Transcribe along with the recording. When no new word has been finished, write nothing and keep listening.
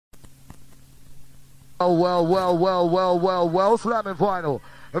Well, Slammin Vinyl.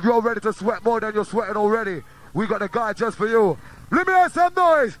 If you're ready to sweat more than you're sweating already, we got a guy just for you. Let me hear some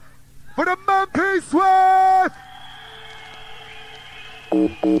noise for the Mampi Sweat!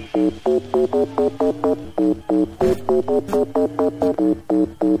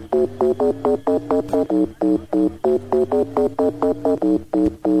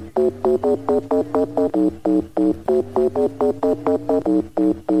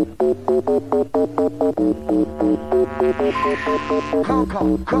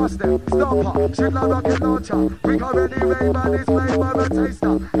 Conquer, cross them, stop her, shoot like rocket launcher. Bring already rain by this flavor and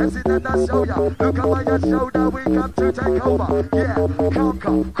taster. MC then I show ya, look over your shoulder, we come to take over. Yeah,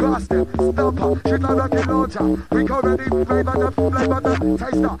 conquer, cross them, stop her, shoot like rocket launcher. Bring already flavor the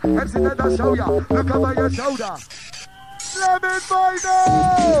taster. MC then I show ya, look over your shoulder. Slammin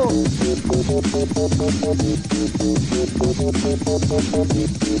Vinyl!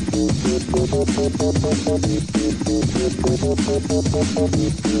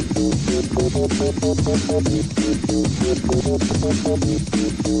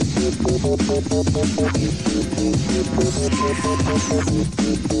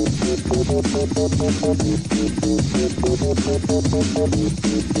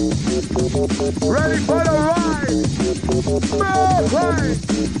 Ready for the ride! Smell right!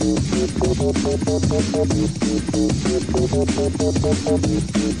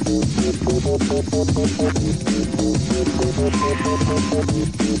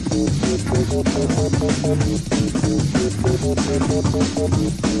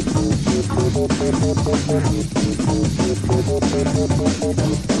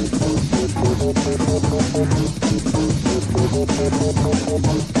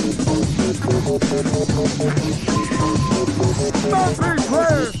 Mampi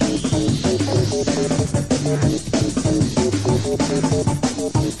Sweat!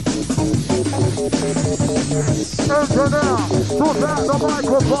 Engineer, put out the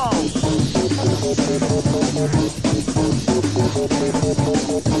microphone!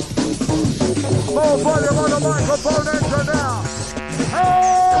 More volume on the microphone, engineer!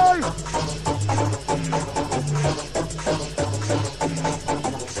 Hey!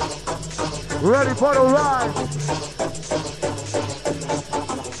 Ready for the ride!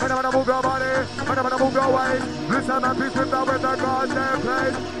 Move your body, move your way. Listen and peace with with the goddamn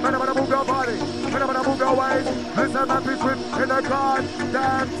place. Move your body, move your way. Listen and peace with in the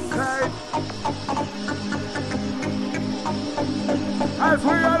goddamn place. As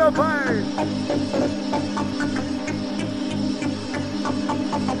we elevate.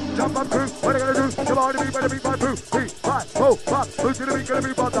 Jump up crew, what are you gonna do? Come on to me, better be my crew. 3, 5, 4, 5, who's gonna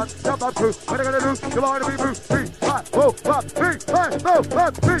be bought done? Jump up crew, what are you gonna do? Come on to me, crew. 3, 5, 4, 5, 3, 5, 4,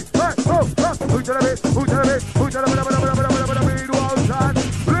 5, 3, 5, 4, 5. Who's gonna be, who's gonna be, who's gonna be, do all time?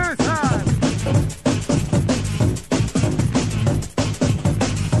 Please time.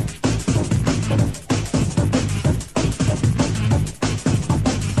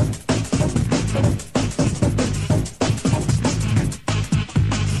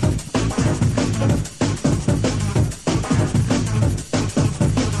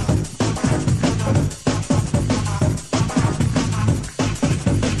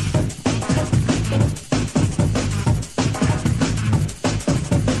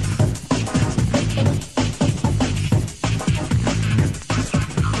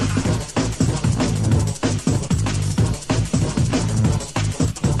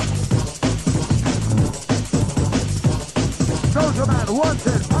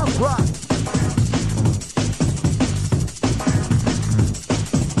 Wanted, I'm right.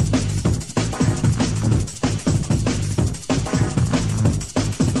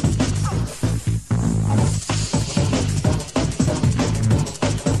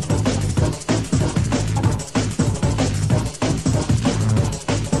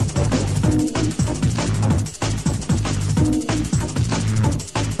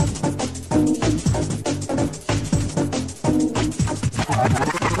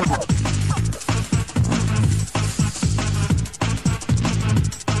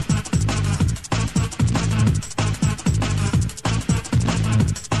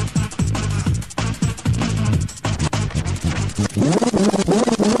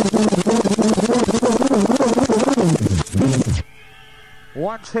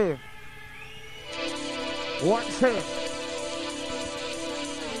 One team.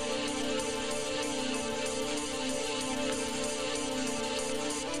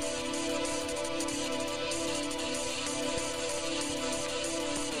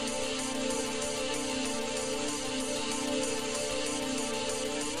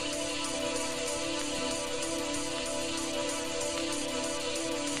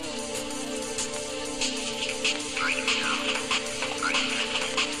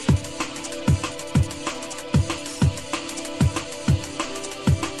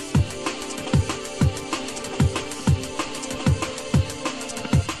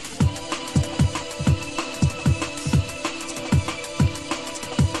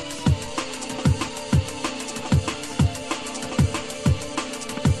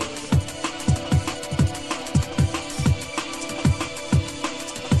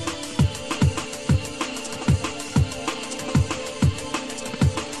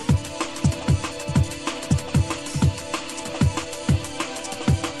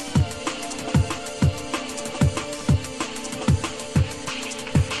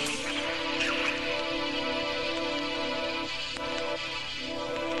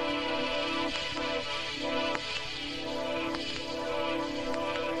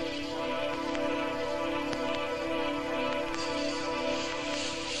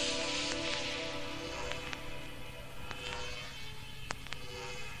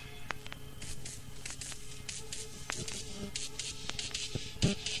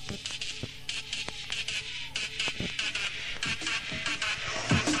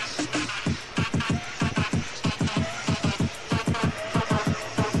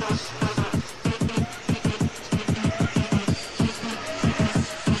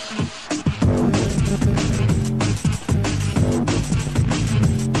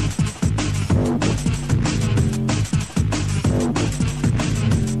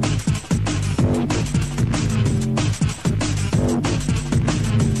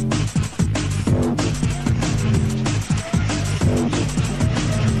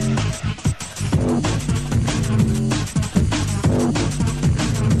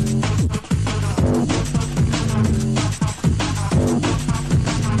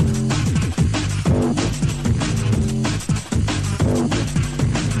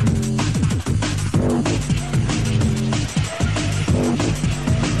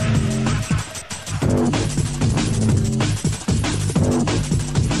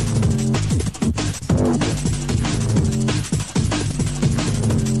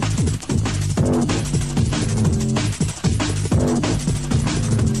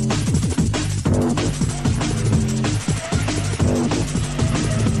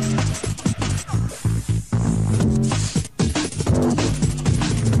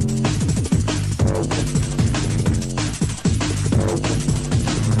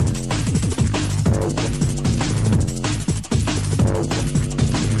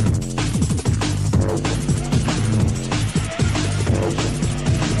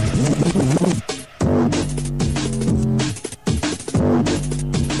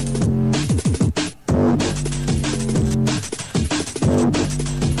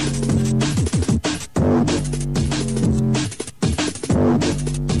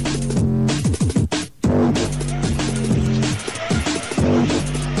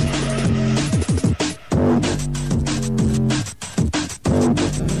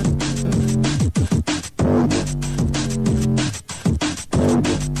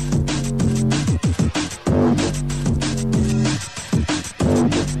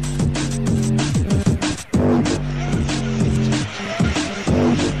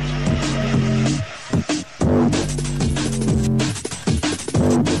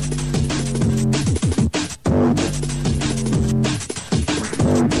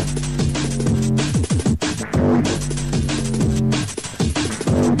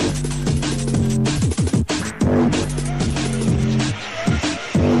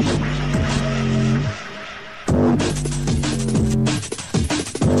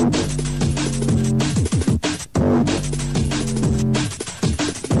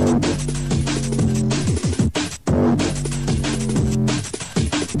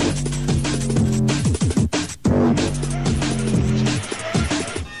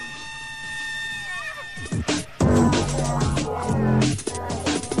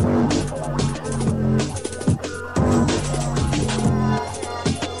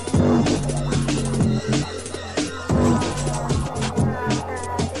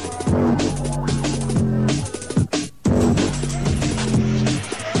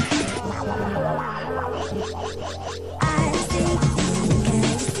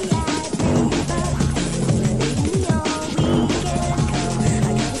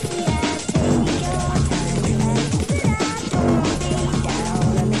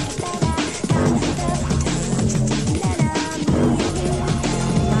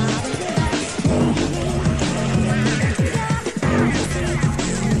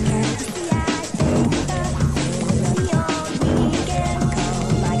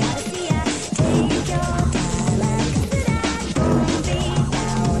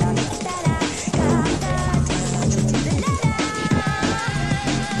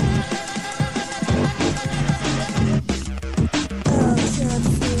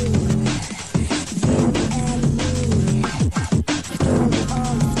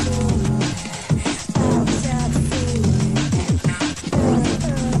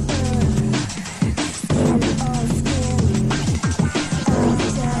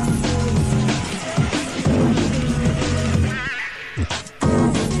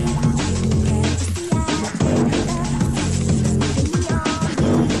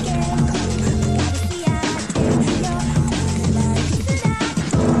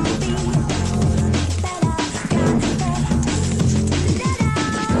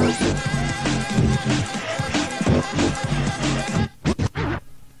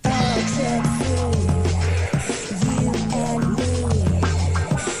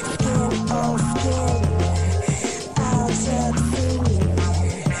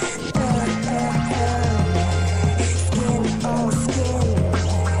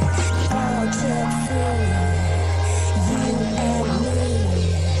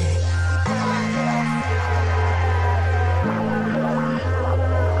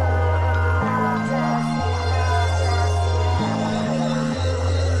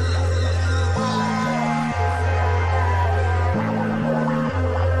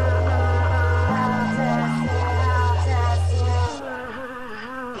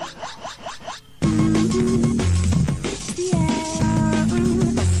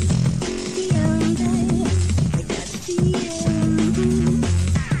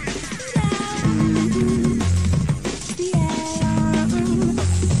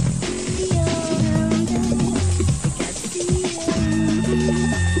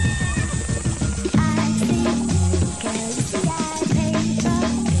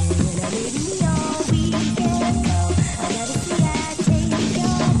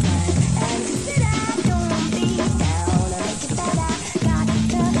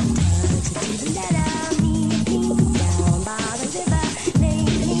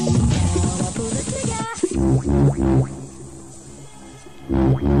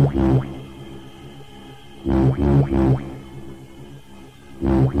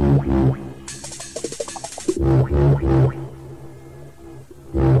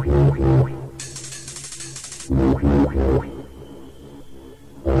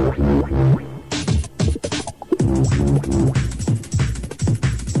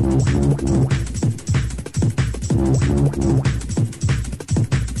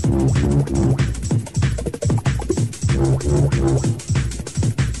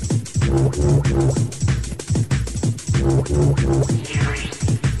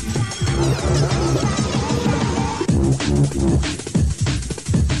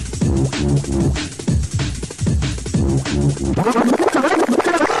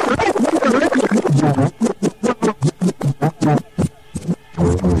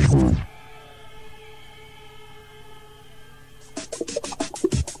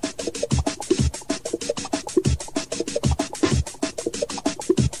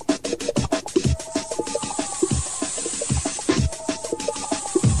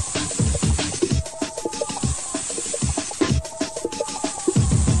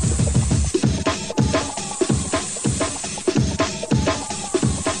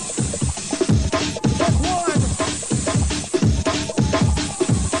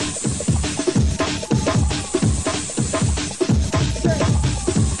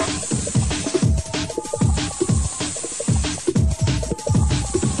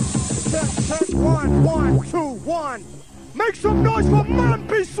 Make some noise for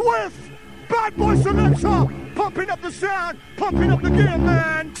Mampi Swift! Bad boy selector! Pumping up the sound, pumping up the gear,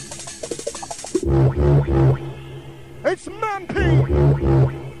 man! It's Mampi!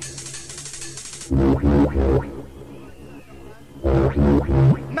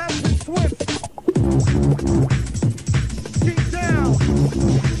 Mampi Swift! Keep down!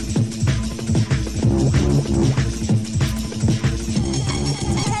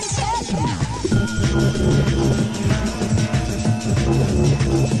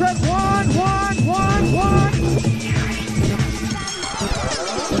 Check one.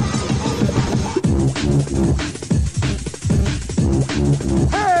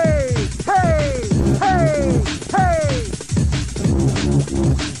 Hey!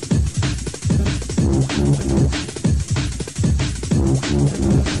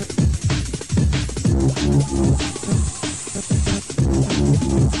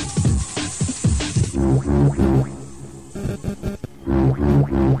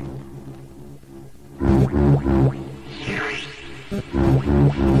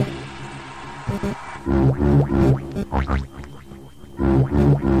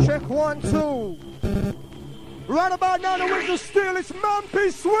 Check 1, 2. Right about now, the wings of steel, it's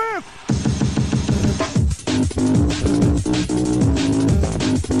Mampi Swift.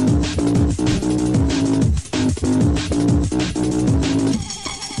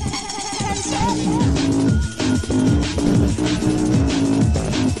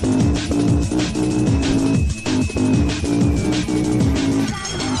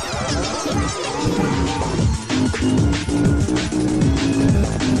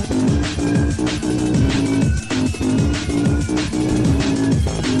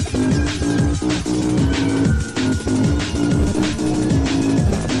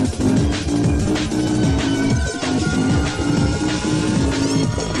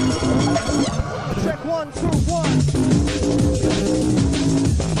 Check 1, 2, 1.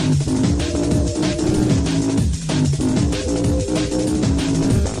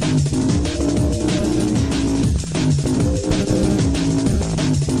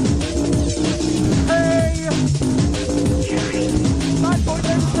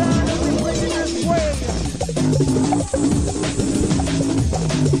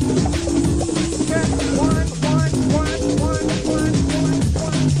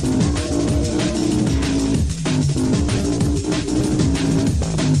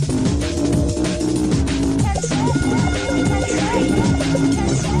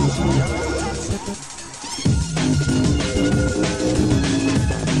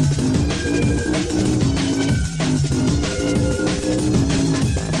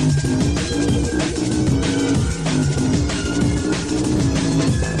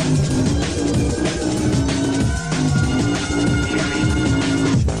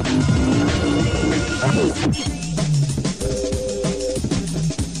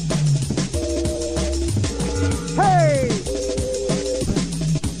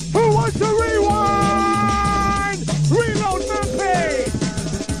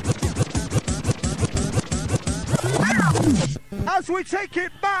 As we take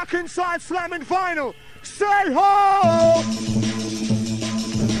it back inside Slammin' Vinyl, say ho!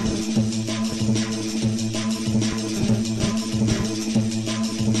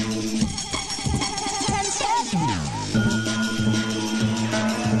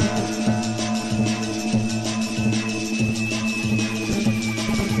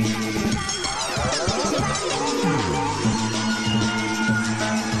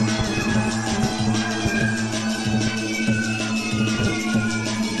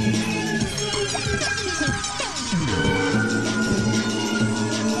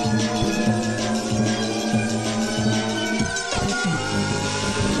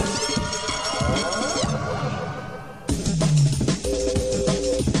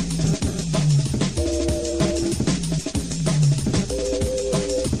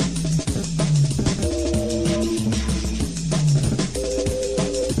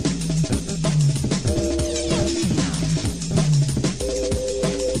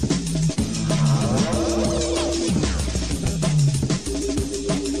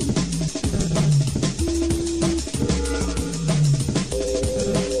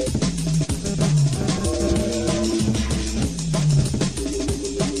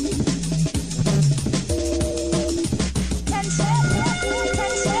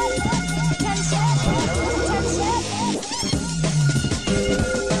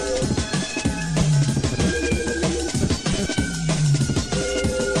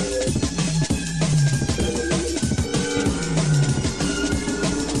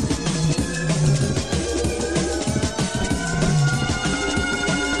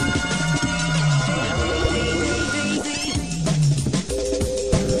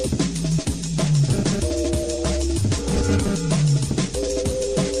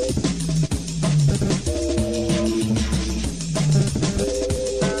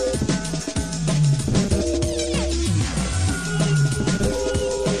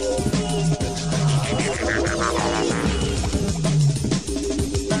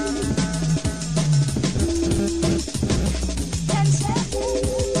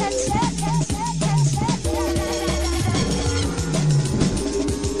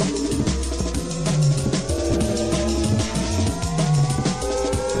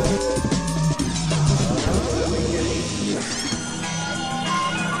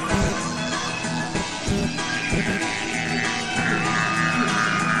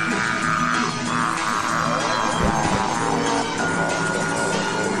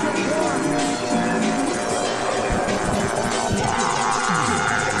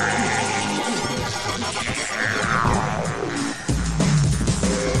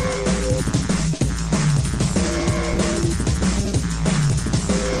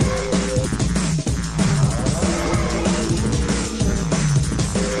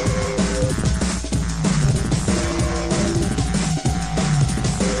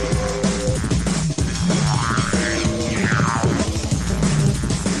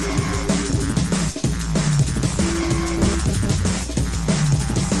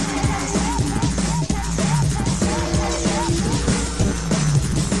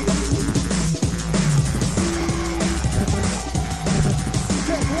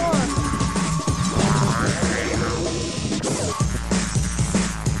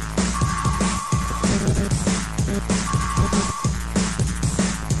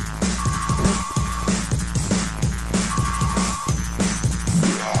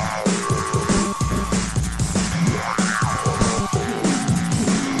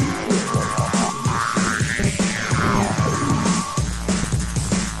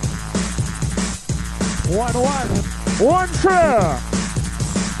 1, 1, 2.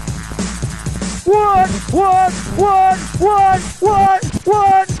 1, 1, 1, 1, 1, 1,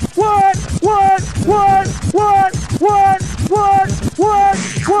 1, 1, 1,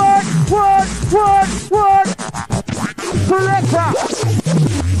 1, 1, 1. Selector.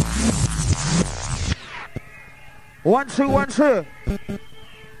 1, 2, 1, 2.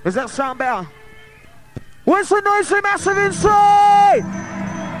 Does that sound better? What's the noisy massive inside?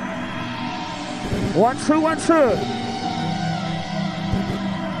 1, 2, 1, 2.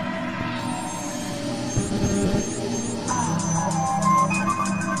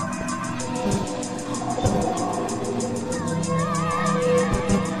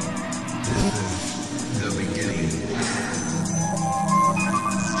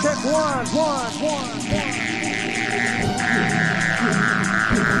 Check 1, 1, 1.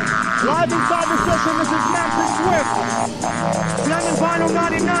 Live inside the session, this is Mampi Swift. Slammin Vinyl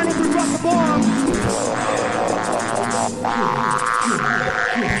 99 if we rock the bomb.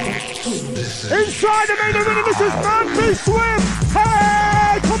 Inside the main arena, this is Mampi Swift.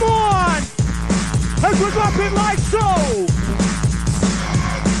 Hey, come on! As we rock it like so.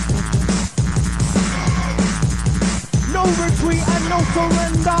 No retreat and no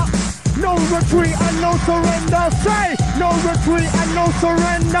surrender. No retreat and no surrender. Say, no retreat and no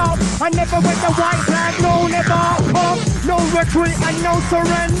surrender. I never with the white flag, no never come. No retreat and no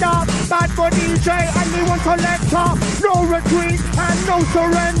surrender. Bad for DJ and the one selector. No retreat and no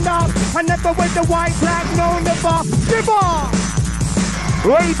surrender. I never with the white flag, no never. Skipper!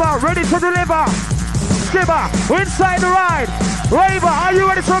 Raver, ready to deliver. Skipper, inside the ride. Raver, are you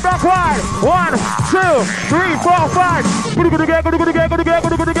ready to rock ride? 1, 2, 3, 4, 5. Who could get? Who could get? Who could get?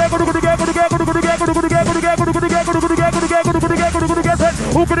 Who could get? Who could get? Who could get? Who could get? Who could get? Who could get? Who could get? Who could get? Who could get? Who could get? Who could get?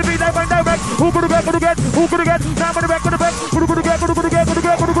 Who could it be? Direct, direct. Who could get? Who could get? Who could get? Now on the back, on the back. Who could get? Who could get? Who could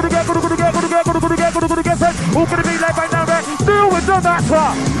get? Who could get? Who could get? Who could get? Who could get? Who could get? Who could it be? Direct, direct. Do it, do that,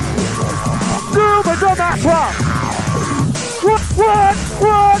 sir. Do it, do that, sir. What?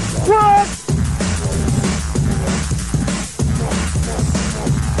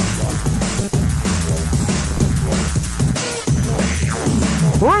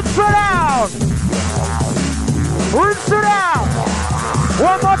 Rinse it out! Rinse it out!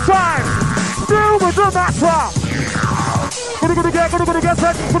 One more time! Do that drop! Who gonna get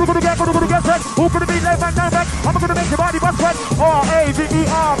set? Who gonna get set? Who gonna be left and down back? I'm gonna make your body bust sweat.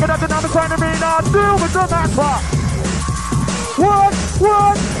 R-A-V-E-R, but that's the number sign to me now. Do that drop! One!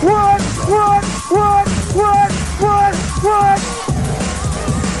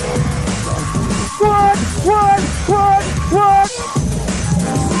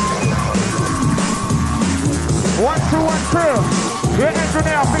 One, two, 1, 2. Your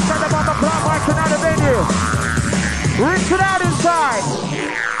engineer, fix that up on the clock, right to another venue. Rinse it out inside.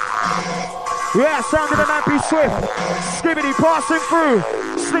 Yeah, sound of the Mampi Swift. Skibbity passing through.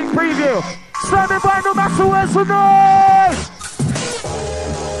 Sneak preview. Slammin by no matter where's the noise.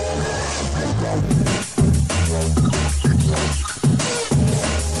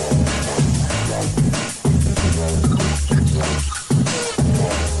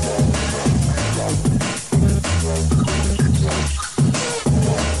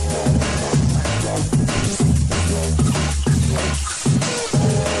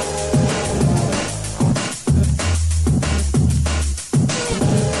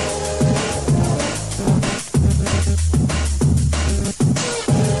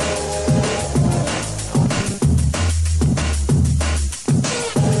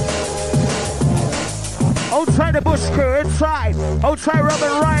 Outside the bush crew, inside. Outside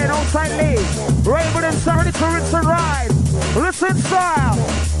Robin Ryan, outside Lee. Raven inside, ready to rinse and ride. Listen style.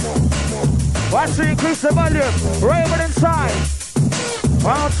 Watch to increase the volume. Raven inside.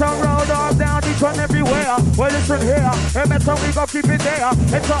 Downtown road, up, down, each one everywhere. Well, listen here. And better we go keep it there.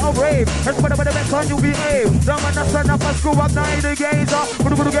 It's a rave. It's whatever the best on you behave. Don't understand up a screw up, now the gazer.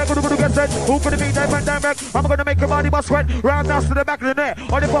 Who get set? Who could it be? Direct. I'm gonna make your body bust sweat. Round down to the back of the net.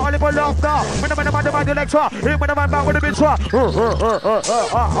 Only for laughter. When the man the lecture. Here when the man back with the bitch.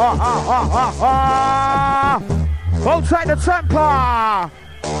 Outside the temper.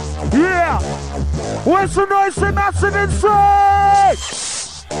 Yeah. Where's the noise and massive inside?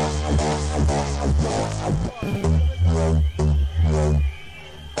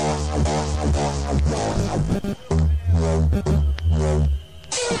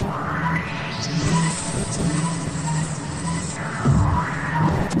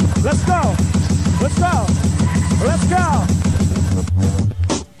 Let's go.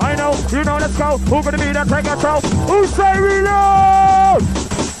 I know, you know, let's go. Who gonna be that take control? Who say reload?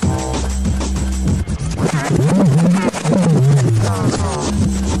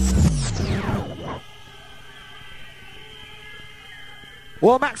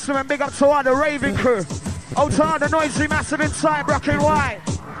 maximum big up to all the raving crew. Oh, to all the noisy massive inside, black and white.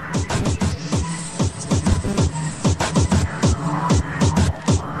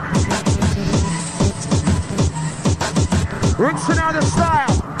 Rinsing out the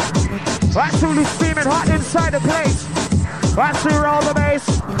style. Absolutely steaming hot inside the place. Let's see roll the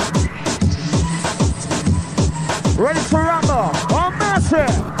bass. Ready to rumble. Oh,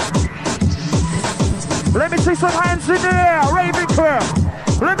 massive. Let me see some hands in the air, raving crew.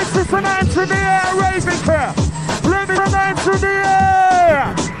 Let me see some hands in the air, raving crew. Let me see some hands in the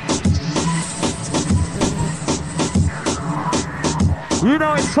air. You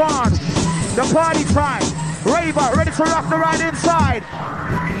know it's fun. The party time. Raver, ready to rock the ride inside.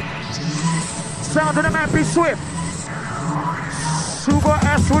 Sound of the Mampi Swift. Super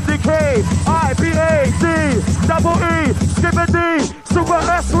S with the K. I-B-A-D. Double E. Skip a D. Super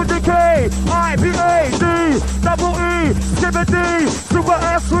S with the K. I-B-A-D. Double E. Skip a D. Super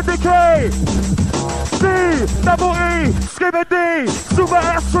S with the K. D. Double E. Skip a D. Super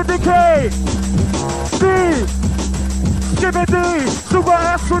S with the K. D. Skip a D. Super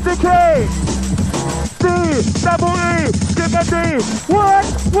S with the K. D, double E, skip a D. What?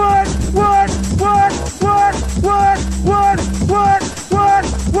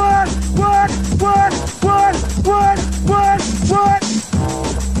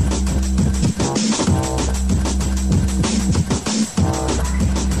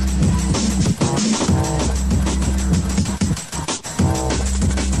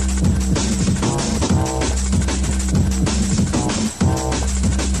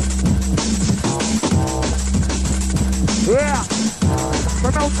 Yeah,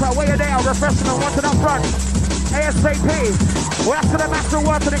 promoter, where you there? Refreshment, one to the front. ASAP. We're after the master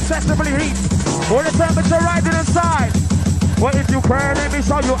work and excessively heat. For the temperature rising inside. Well, if you care, let me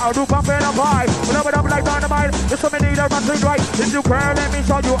show you how to bump and a vibe. When I'm like dynamite, it's something need a running right. If you care, let me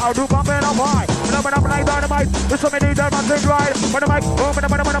show you how to bump and a vibe. When I'm like dynamite, it's something need a running right. When the mic, oh, when the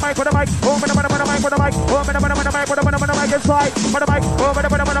mic, with the mic, oh, when the mic, with the mic, oh, when the mic, with the mic inside. When the mic, oh, when the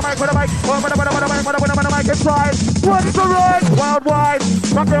mic, with the mic, oh, when the mic inside. What's the ride? Worldwide,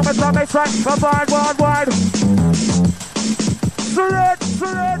 rocking with some bass right, combined worldwide. Surrender.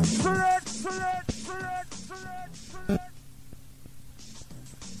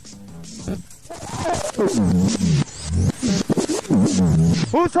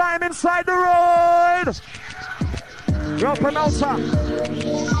 Who's time inside the road? Your promoter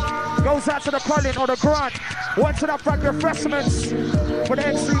goes out to the Colin or the Grunt. One to the front refreshments for the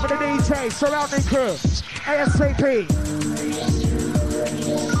MC, for the DJ, surrounding crew. ASAP.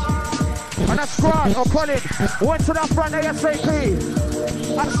 And that's Grunt or Colin. One to the front ASAP.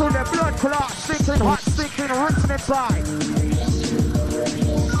 Absolutely blood clot, stinking hot, stinking rinsing inside.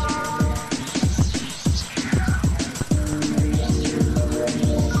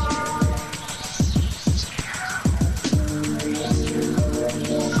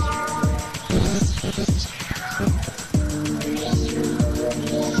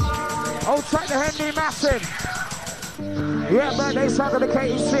 Oh, check the Henry Massive. Yeah, birthday sound of the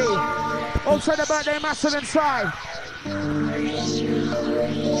KEC. Oh, check the birthday Massive inside.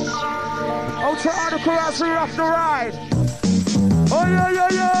 Oh, check out the Kurasi off the ride. Oh, yeah.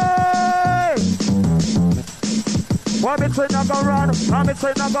 What between not gonna run, I'm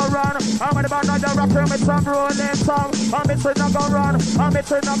between not gonna run. I'm in the band of the rockin' with some rolling song. I'm between not gonna run, I'm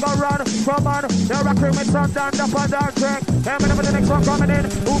between not gonna run. Come on, they're rockin' with some down, up and down track. They're with the next one coming in,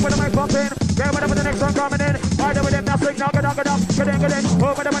 who with the mic bumping. They're with the next one coming in. I do with them nothing, knock it, get in.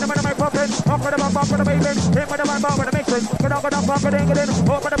 Oh, with the mic bumping, up with the bump, with the baby. Hit with the mic bump, with the mixing. Get up, get in.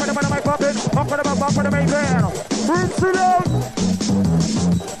 Oh, with the mic bumping, up with the bump, with the baby. Rinse it out.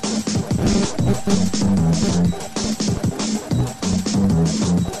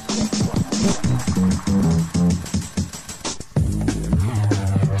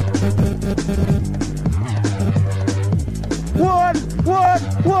 What?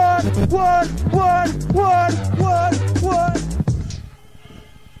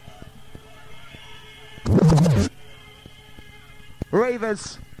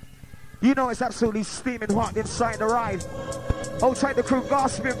 Ravers, you know it's absolutely steaming hot inside the ride. Oh, try the crew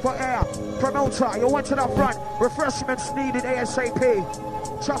gasping for air. Promoter, you went to the front. Refreshments needed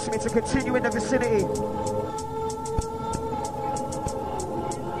ASAP. Trust me to continue in the vicinity.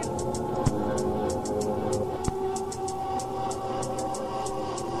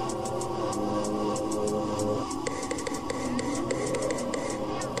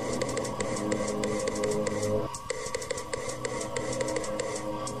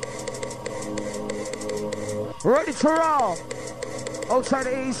 Ready to roll. Oh, try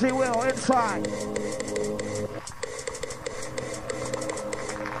the easy wheel inside.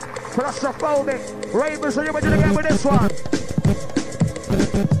 Claustrophobic. Ravers, are you ready to get with this one?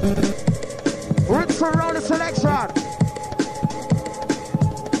 Rinse around the selection.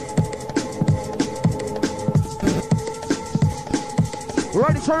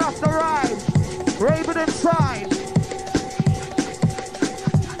 Ready to rock the ride. Raven inside.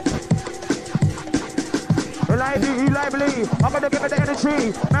 Lively. I'm gonna give it the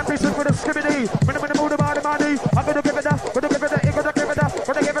energy. Mampi sit with the skibbity. When I'm gonna move the body. I'm gonna give it the, gonna give it the, I'm gonna give it the,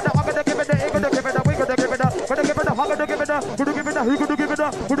 gonna give it the, I'm gonna give it the, I'm gonna give it the, we gonna give it the, gonna give it the, I'm gonna give it the, gonna give it the, he gonna give it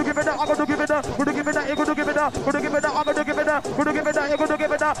the, gonna give it the, I'm gonna give it the, gonna give it the, he gonna give it the, gonna give it the, I'm gonna give it the, gonna give it the, he gonna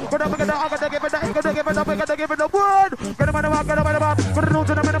give it the, gonna give it the, I'm gonna give it the, he gonna give it the, we gonna give it the word. Gonna man up, gonna do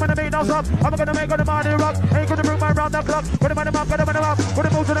to the man beat us up. I'm gonna make the body rock. Ain't gonna bring my round the clock. Gonna man up,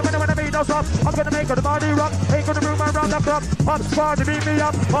 gonna move to the man beat us up. I'm gonna make the body rock. Ain't gonna bring my round the clock. Hot squad to beat me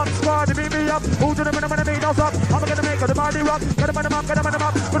up. Hot squad to beat me up. Who to the man beat us up. I'm gonna make the body rock. Gonna man up,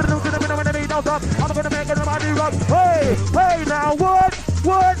 gonna do to the man beat us up. I'm gonna make the body rock. Hey, hey now, what?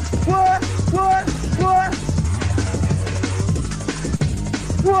 What?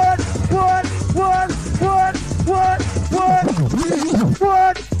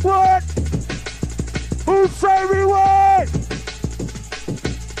 Who say we won?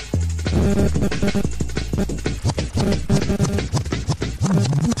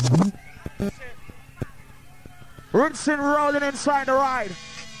 Rinsing, rolling inside the ride.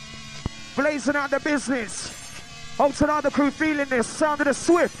 Blazing out the business. Out to all the crew feeling this. Sound of the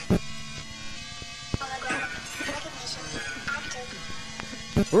Swift.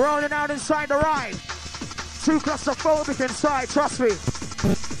 Rolling out inside the ride. Too claustrophobic inside, trust me.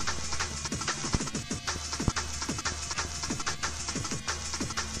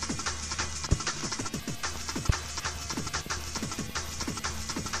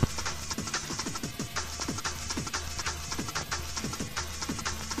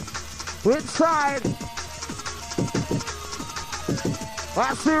 Inside.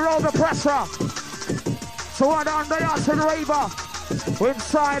 I see roll the pressure. So on the yacht and raver.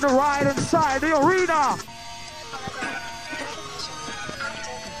 Inside the ride, inside the arena.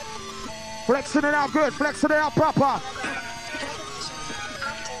 Flexing it out good, flexing it out proper.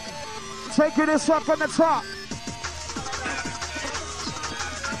 Taking this one from the top.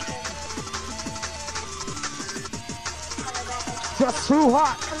 Just too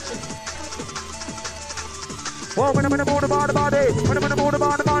hot. Oh, when I'm in the mood about the body, when I'm in the mood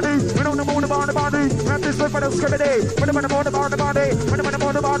about the body, when I'm in the mood about the body, and this way for the skibbity, when I'm in the mood about the body, when I'm in the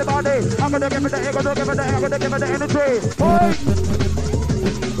mood about the body, I'm gonna give it the, I'm gonna give it the, I'm gonna give it the energy. Oi!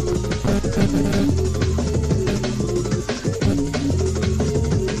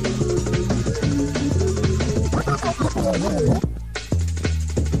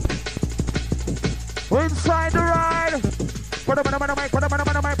 Inside the ride. Put them on the mic, put them on the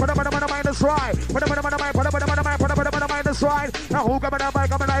mic, put them on the mic, that's right. Put them on the mic, put them on the mic, put them on the mic, that's right. Now who got the mic,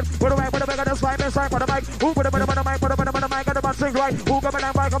 got the mic, put the mic, that's right, that's right, put the mic. Who put them on the mic, put them on the mic, got the mic, sing right. Who got the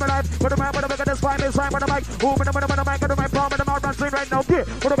mic, got the mic, put the mic, that's right, that's right, put the mic. Who put them on the mic, got the mic, palm in the mouth, and sing right now. Get,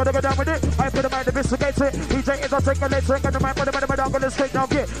 we're gonna go down with it. I put the mic, investigate it. DJ is a tickle, got the mic, put them on the straight now.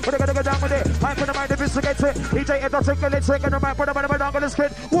 Get, we're gonna go down with it. I put the mic, investigate it. DJ is a tickle, got the mic, put them on the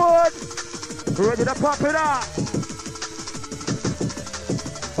straight. What? Ready to pop it up.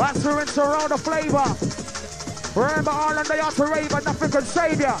 That's the rinse around the flavor. Remember all on the yacht to raver, nothing can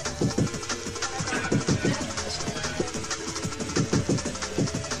save ya.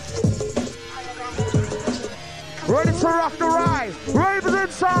 Ready to rock the ride. Ravers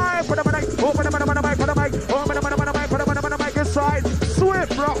inside. Put them on the mic. Open them on the mic. Put them on the mic. Open them on the mic. Put them on the mic inside.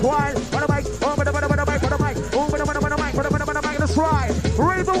 Swift rock wide. Put the mic. Open them on the mic. Put the mic. Open them on the mic. Put them on the mic. That's right.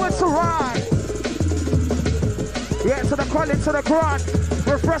 Raver wants to ride. Yeah, to the calling, to the grunt.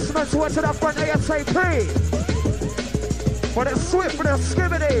 Refreshments went to the front ASAP. For the Swift, for the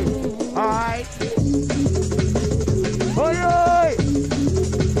skibbity. Alright. Oi, oi.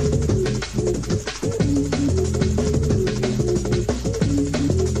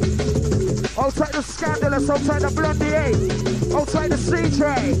 Outside the scandalous, outside the blondie, outside the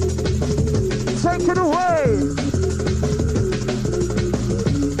C-tray. Take it away.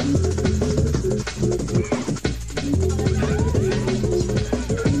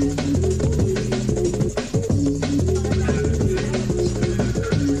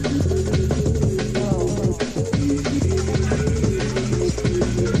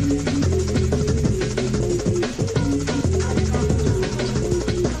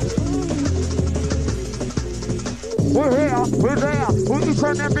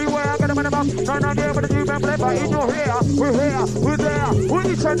 turn everywhere. Get them in the mouth. Turn on there, but the new flavor in your hair. We're here, we're there.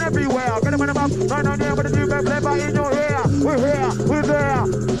 We each and everywhere. Get them in the mouth. Turn on there, but the new flavor in your hair. We're here, we're there.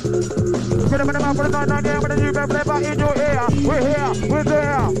 Get them in the mouth. Turn on there, but the new flavor in your hair. We're here, we're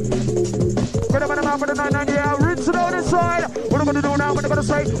there. Get them in the mouth. Turn on there. Rinse it on inside. What am I gonna do now? What am I gonna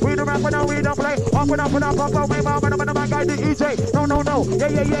say? We don't rap, now we don't play. Up and up and up, up, up, way, mom, and I'm the guy, the EJ. No, no, no, yeah,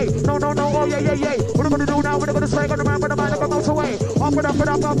 yeah, yeah. No, no, no, oh, yeah, yeah, yeah. What am I gonna do now? What am I gonna say? Gonna rap, and I'm gonna bounce away. Up and up and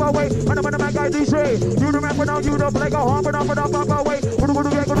up, up, away. And I'm the guy, DJ. You don't rap, now you don't play. Go up and up and up, up, away. What am I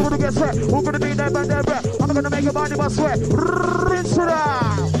gonna get set? Who's gonna be there, but there, I'm gonna make your body but sweat. Rinse it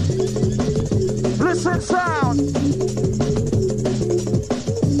out. Listen, sound.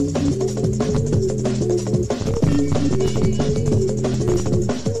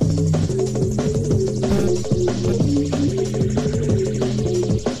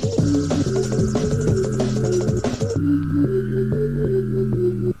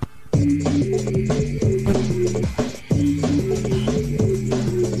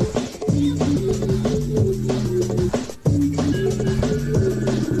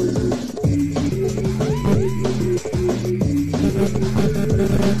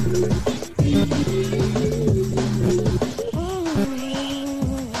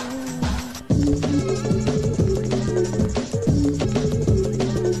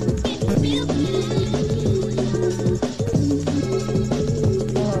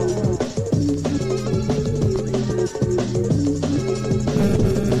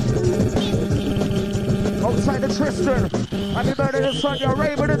 Happy birthday to son, you're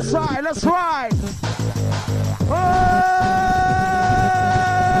raving inside. Let's ride. Hey!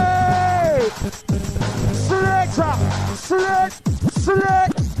 Selector, select,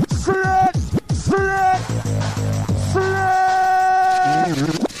 select, select, select, select.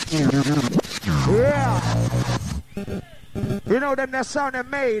 Yeah. You know them that sound are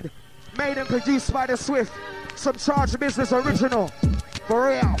made and produced by the Swift. Some Charge Business original. For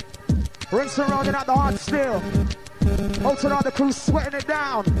real. Rinse surrounding out the hard steel. Ultra on the crew sweating it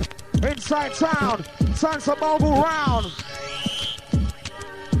down. Inside town. Turns a mobile round.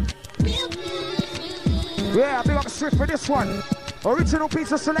 Yeah, big up Swift for this one. Original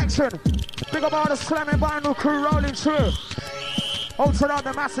piece of selection. Big up all the Slammin vinyl crew rolling through. Ultra on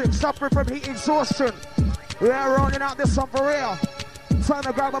the massive, suffering from heat exhaustion. Yeah, rolling out this one for real. Time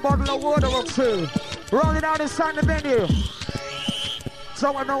to grab a bottle of water or two. Rolling out inside the venue.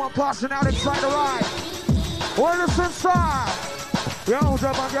 So I know I'm passing out inside the ride. What is inside? Yo,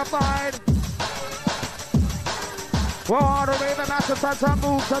 jump on your mind. Well, all the way the master touch and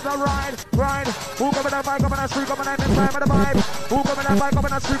move to the ride. Who coming that bike, coming that street, coming that inside of the vibe. Who coming that bike,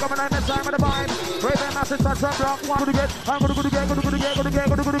 coming that street, coming that inside of the vibe. Raise the master touch and drop. One to get. I'm gonna go to get. I'm gonna go to get. I'm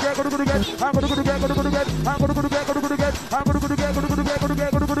gonna go to get. I'm gonna go to get. I'm gonna go to get. I'm gonna go to get. I'm gonna go to get. I'm gonna go to get. I'm gonna go to get.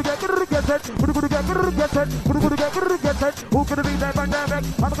 I'm gonna go to get. I'm gonna go to get. Who gonna be there by there?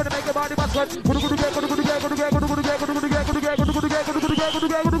 I'm gonna make your body my sweat. I'm gonna go to get. I'm gonna go to get. I'm gonna go to get. I'm gonna go to get. I'm gonna go to get. I'm gonna go to get. I'm gonna go to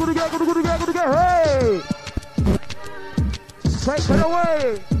get. I'm gonna go to get. I'm gonna go to get. Hey! Take it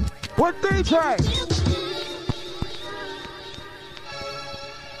away. What DJ?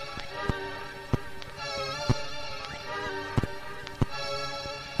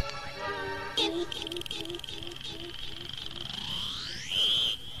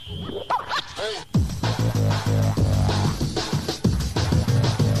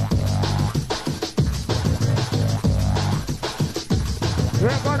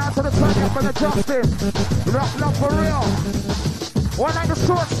 We're going out to the turn up for the Justin. Rock love for real. One night the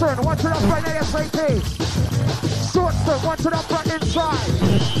short turn, one to the front ASAP. Short turn, one to the front inside.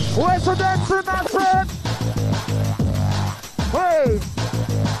 Where's the dancing, my friend? Hey!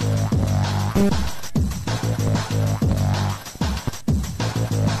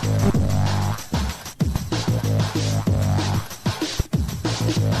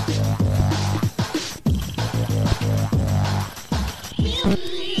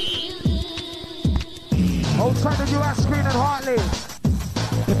 Outside the US screen and Hartley.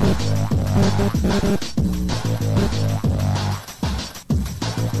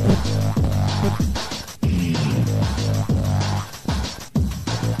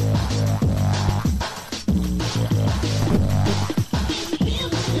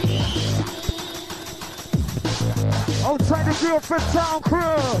 Outside the Guildford Town crew.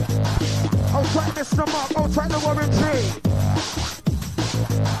 Outside Mr. Mark, outside the Warren Tree.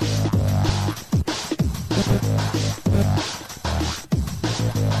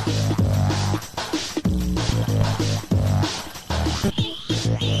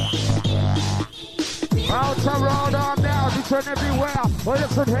 Out to road on now, you turn everywhere. Well,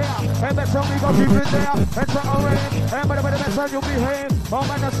 listen here, and that's how we go keep it there. And so away, and by the way, that's how you'll be here. Oh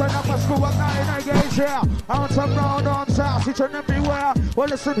man, that's enough for school, I'm not in a gauge here. Out of round on south, each and everywhere. Well,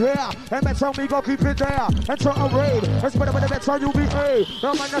 listen here, and that's how we go keep it there. Enter a raid, it's better with the better you be a.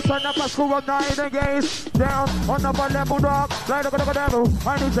 Oh man, that's enough for school, I'm not in a gauge. Down on the level, dog, like the devil.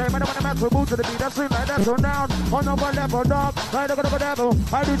 I need J, man, I'm to move to the beat, that's it, like that. So down on the level, dog, like the devil.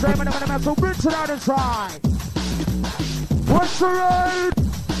 I need J, man, I'm to bring it out inside. What's the raid?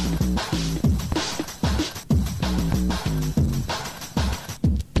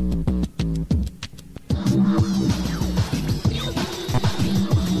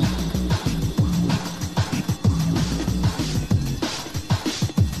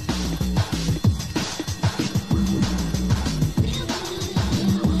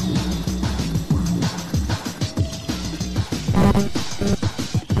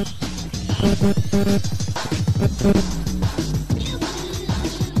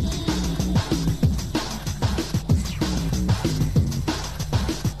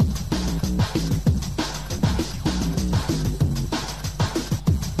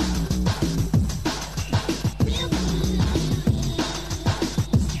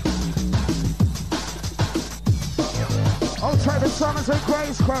 I'll try the summons and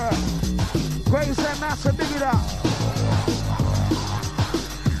Grace Curve. Grace and Master, big it up.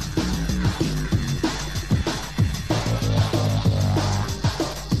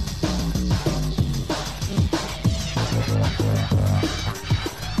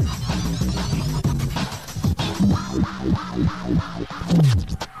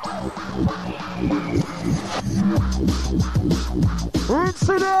 Rinse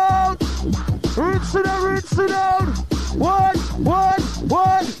it out! Rinse it out, rinse it out! What?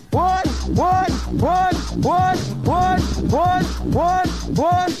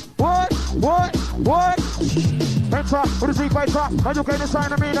 Enter with the Z fighter, and you can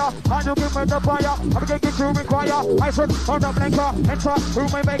design a meter, and you give me the fire, I'm gonna get you require. I said, on the blinker, enter, room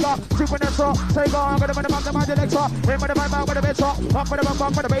my maker, supernatural, say go, I'm gonna make the magic lecture, in with the vibe, with the bitch, up with the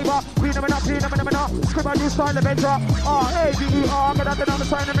bump, with the baby, clean them enough, script a new style, the venture, R-A-V-E-R, I'm gonna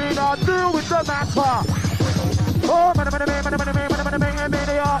design a meter, deal with the matter. Oh, man,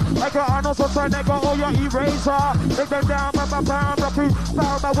 like a Arnold Schwarzenegger, oh, your eraser. Take them down, pound, rocky,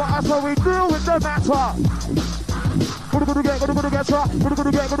 found out what I saw we deal with the matter. Go to get, I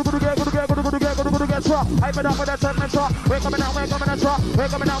put up with that temperature. We're coming out,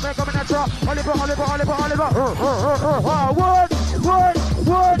 Oliver. What?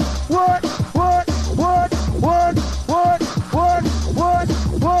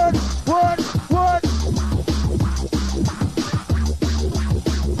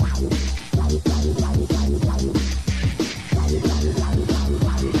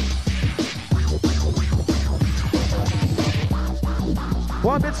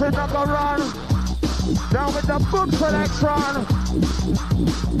 One bit in the run, down with the book selection.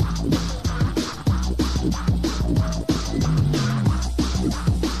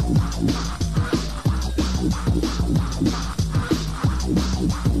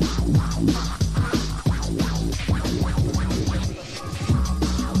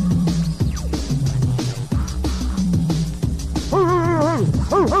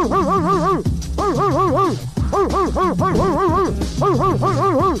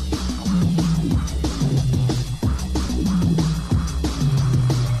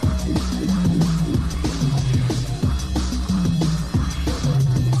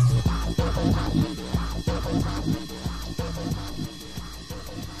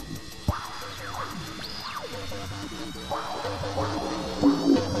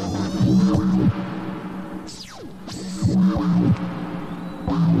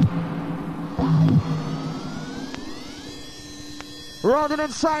 Rounding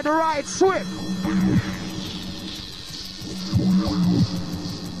inside the right, swift.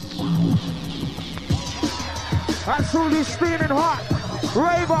 Absolutely steaming hot.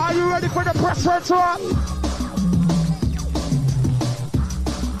 Raver, are you ready for the pressure drop?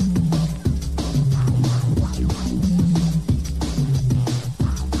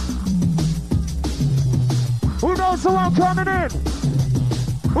 Who knows the one coming in?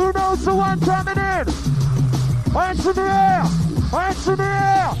 Who knows the one coming in? Hands in the air! Hands in the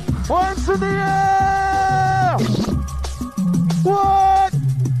air! Hands in the air! What?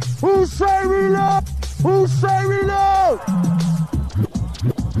 Who say reload? Who say reload?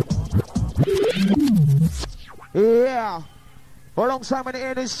 Yeah. Alongside with the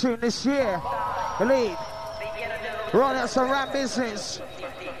industry this year, the lead. Run out some rap business.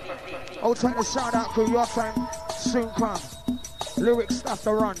 I'll take a shout out to your time. Soon come. Lyrics stuff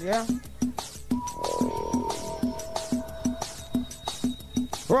to run, yeah?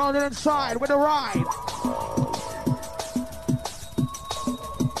 Rolling inside with a ride.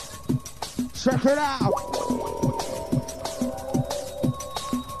 Check it out.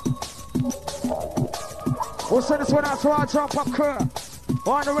 We'll send this one out to our jump up crew.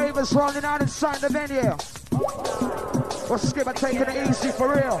 All the ravers rolling out inside the venue. We'll skip and taking it easy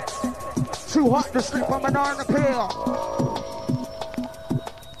for real. Too hot to sleep on banana peel.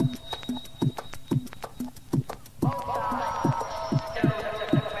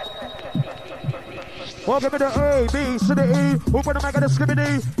 Welcome to the A, B, to the E. Who gonna make it a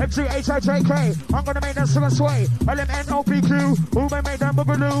skibbity? M-G-H-I-J-K. I'm gonna make that sing and sway. L-M-N-O-P-Q. Who may make that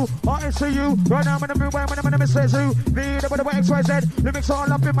boogaloo? R-N-C-U. Right now I'm in the mood when I'm in Z. V-W-X-Y-Z. Lyrics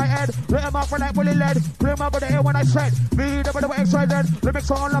all up in my head. Let them off like Willie Lead. Play them up with the air when I said. V-W-X-Y-Z.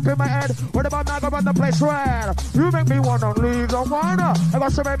 Lyrics all up in my head. What about now? Go run the place red. You make me wanna leave the water. I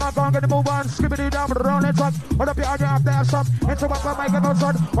got to make my gun, gonna move on. Skibbity down with the rolling truck. Hold up your arm, you have to have some. Interrupt my mic and go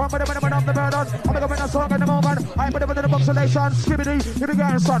son. One minute of the burden. I'm gonna win a song in the moment. I put it in the boxulation. Skibbity, here we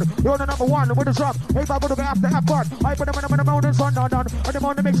go, son. You're the number one with the drop. Hey, I would have to have fun. I put them in the mountain, son, done. And the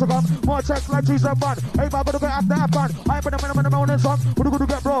morning makes a come. More checks like cheese and bun. Hey, I would have to have fun. I put them in the mountain, son. What are you gonna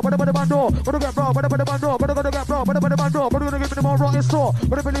get, bro? What are you gonna get, bro? What are you gonna get, bro? What are you gonna get, bro? What are you gonna get, bro? What are you gonna give me the more raw in store?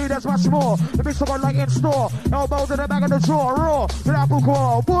 What do you believe that's much more? The mix of like in store. Elbows in the back of the drawer. Raw. The apple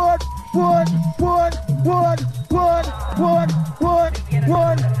core. Wood.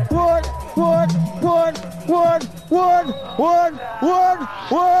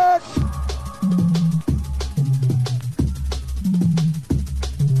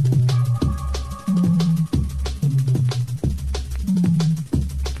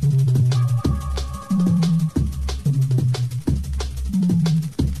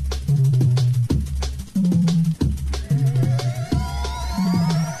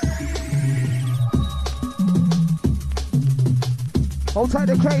 I'll take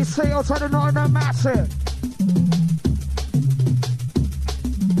the KC, I'll take the Northern Massive.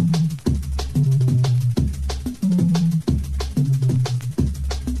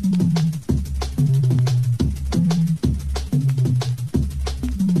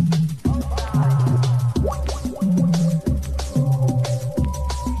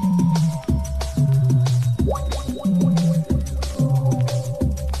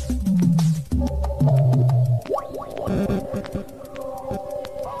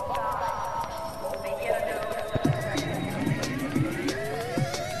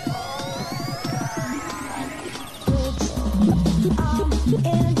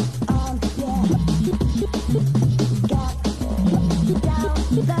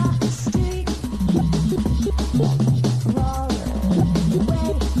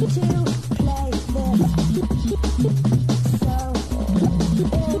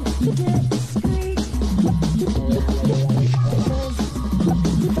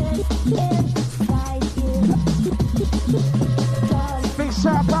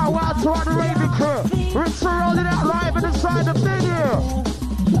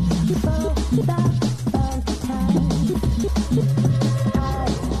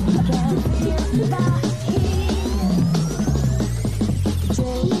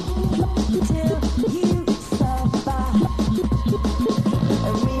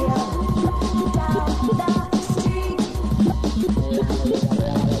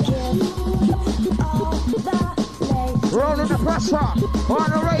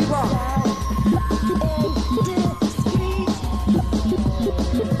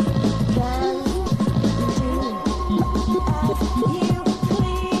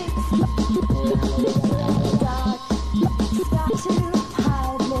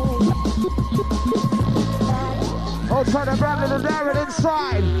 Outside of Bradley, the Darren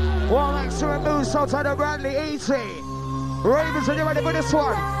inside. One extra and moose outside of Bradley, 80. Ravens, are you ready for this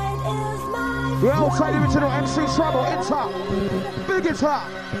one? We're outside the original MC Trouble, in top. Big guitar.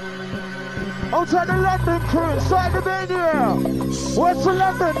 Outside the London crew, inside the venue. What's the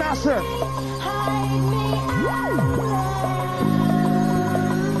London massive?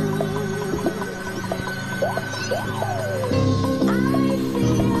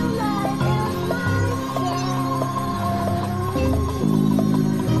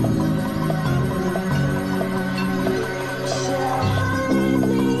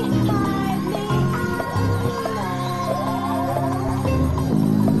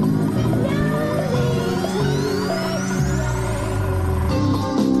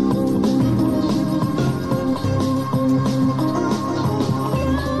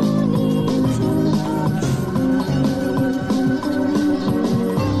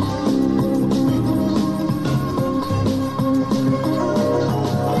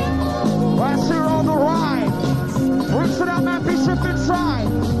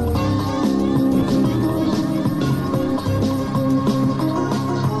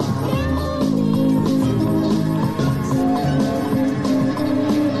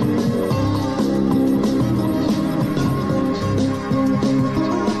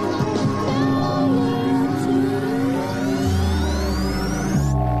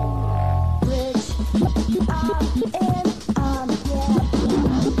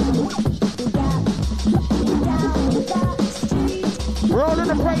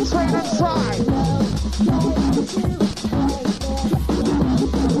 the play train inside.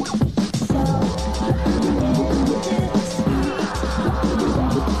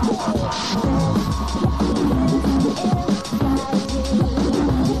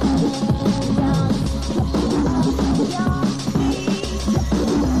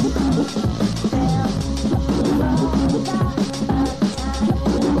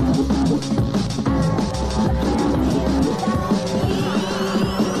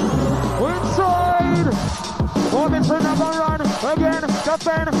 Again, the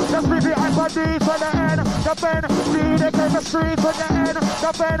pen, just leave the iPod to the end. The pen, see the chemistry to the end.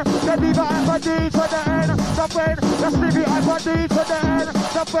 The pen, just leave the iPod to the end. The pen, just leave the iPod to the end.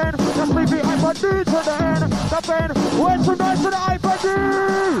 The pen, just leave the iPod to the end. The pen, where's the noise to the iPod?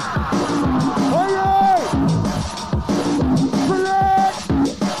 Oh yeah! Select!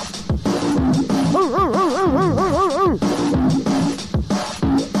 Ooh, ooh, ooh, ooh, ooh, ooh, ooh.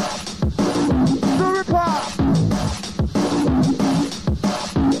 The Ripper!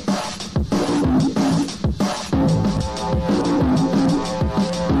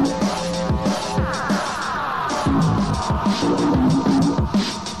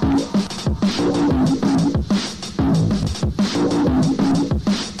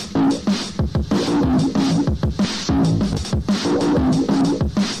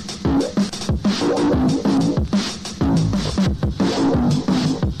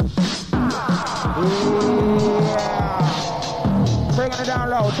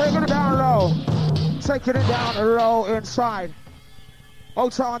 Taking it down low inside.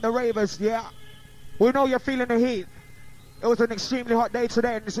 Outside on the ravers, yeah. We know you're feeling the heat. It was an extremely hot day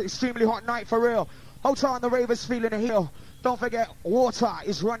today and it's an extremely hot night for real. Outside on the ravers feeling the heat. Don't forget, water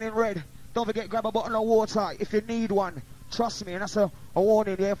is running red. Don't forget, grab a bottle of water if you need one. Trust me, and that's a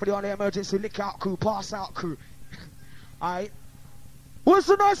warning, yeah, for the only emergency lick out crew, pass out crew. Alright. What's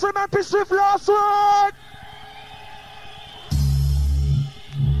the nice Mampi Swift last one?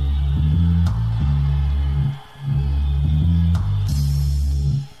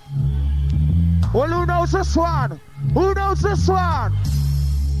 Well, who knows this one? Who knows this one?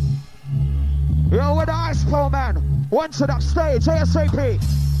 Yo, with the ice pole man. Once it upstage, ASAP.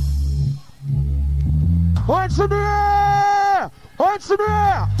 Once in the air! Once in the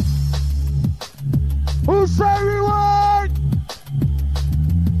air! Who say rewind?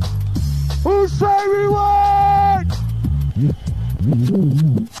 Who say rewind?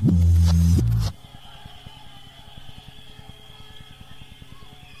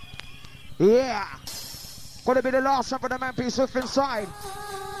 Yeah, gonna be the last one for the Mampi Swift inside.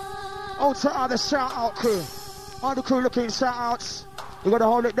 Oh, to all the shout out crew, all the crew looking shout outs. You gotta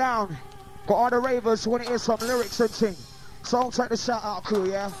hold it down. Got all the ravers who wanna hear some lyrics and thing. So I'll take the shout out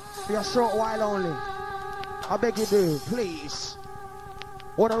crew, yeah, for a short while only. I beg you do, please.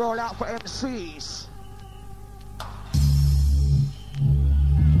 Wanna roll out for MCs.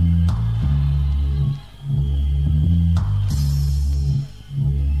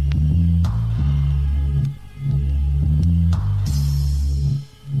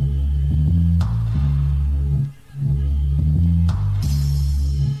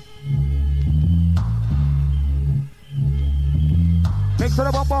 Mix it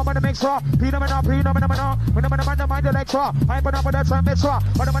up, bomb in the mixer. Phenomena, when the man mind the lecture. I'm put up with that time mixer.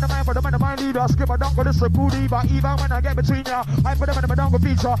 But the man for the man leader. Skip a dunk with this good diva. Even when I get between ya, I put them in the dunk with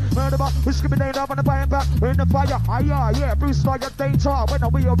feature. Murder, we skip it up on the fire back. In the fire, yeah, Bruce Star, your danger. When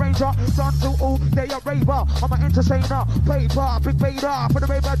we arranger, done to all, they a raver. I'm an entertainer, paper, big beta. For the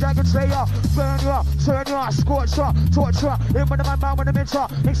raver, dragon slayer. Burn ya, turn ya, scorch ya, torture. In with the man with the mixer.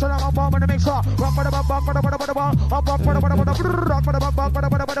 Mix it up, bomb in the mixer. Rock for the bomb, rock for the bomb, rock for the bomb, rock for the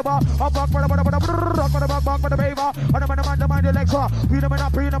bomb. I'm back for the raver. And I'm the mind elector. Phenomena.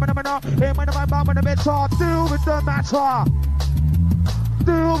 Aim when I'm bomb in the mixer. Deal with the matter.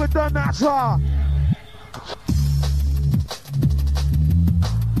 Deal with the matter.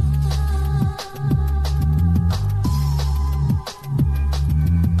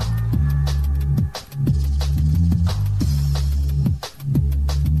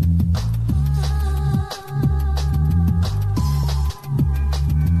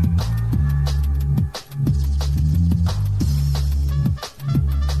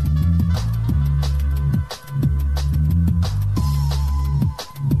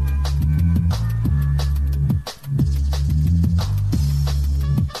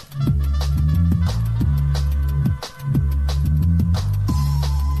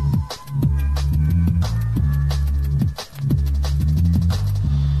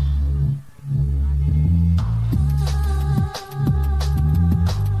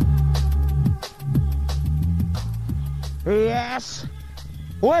 Yes,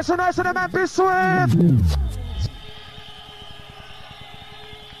 Where's the nice of the Mampi Swift?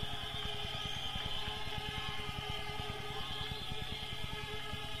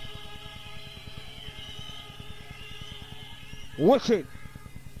 Wicked.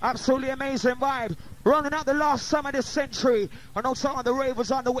 Absolutely amazing vibe. Running out the last summer of this century. And also on the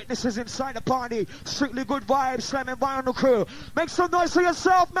ravers and the witnesses inside the party. Strictly good vibes, Slammin by on the crew. Make some noise for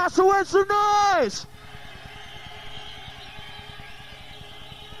yourself, Master. Where's the noise?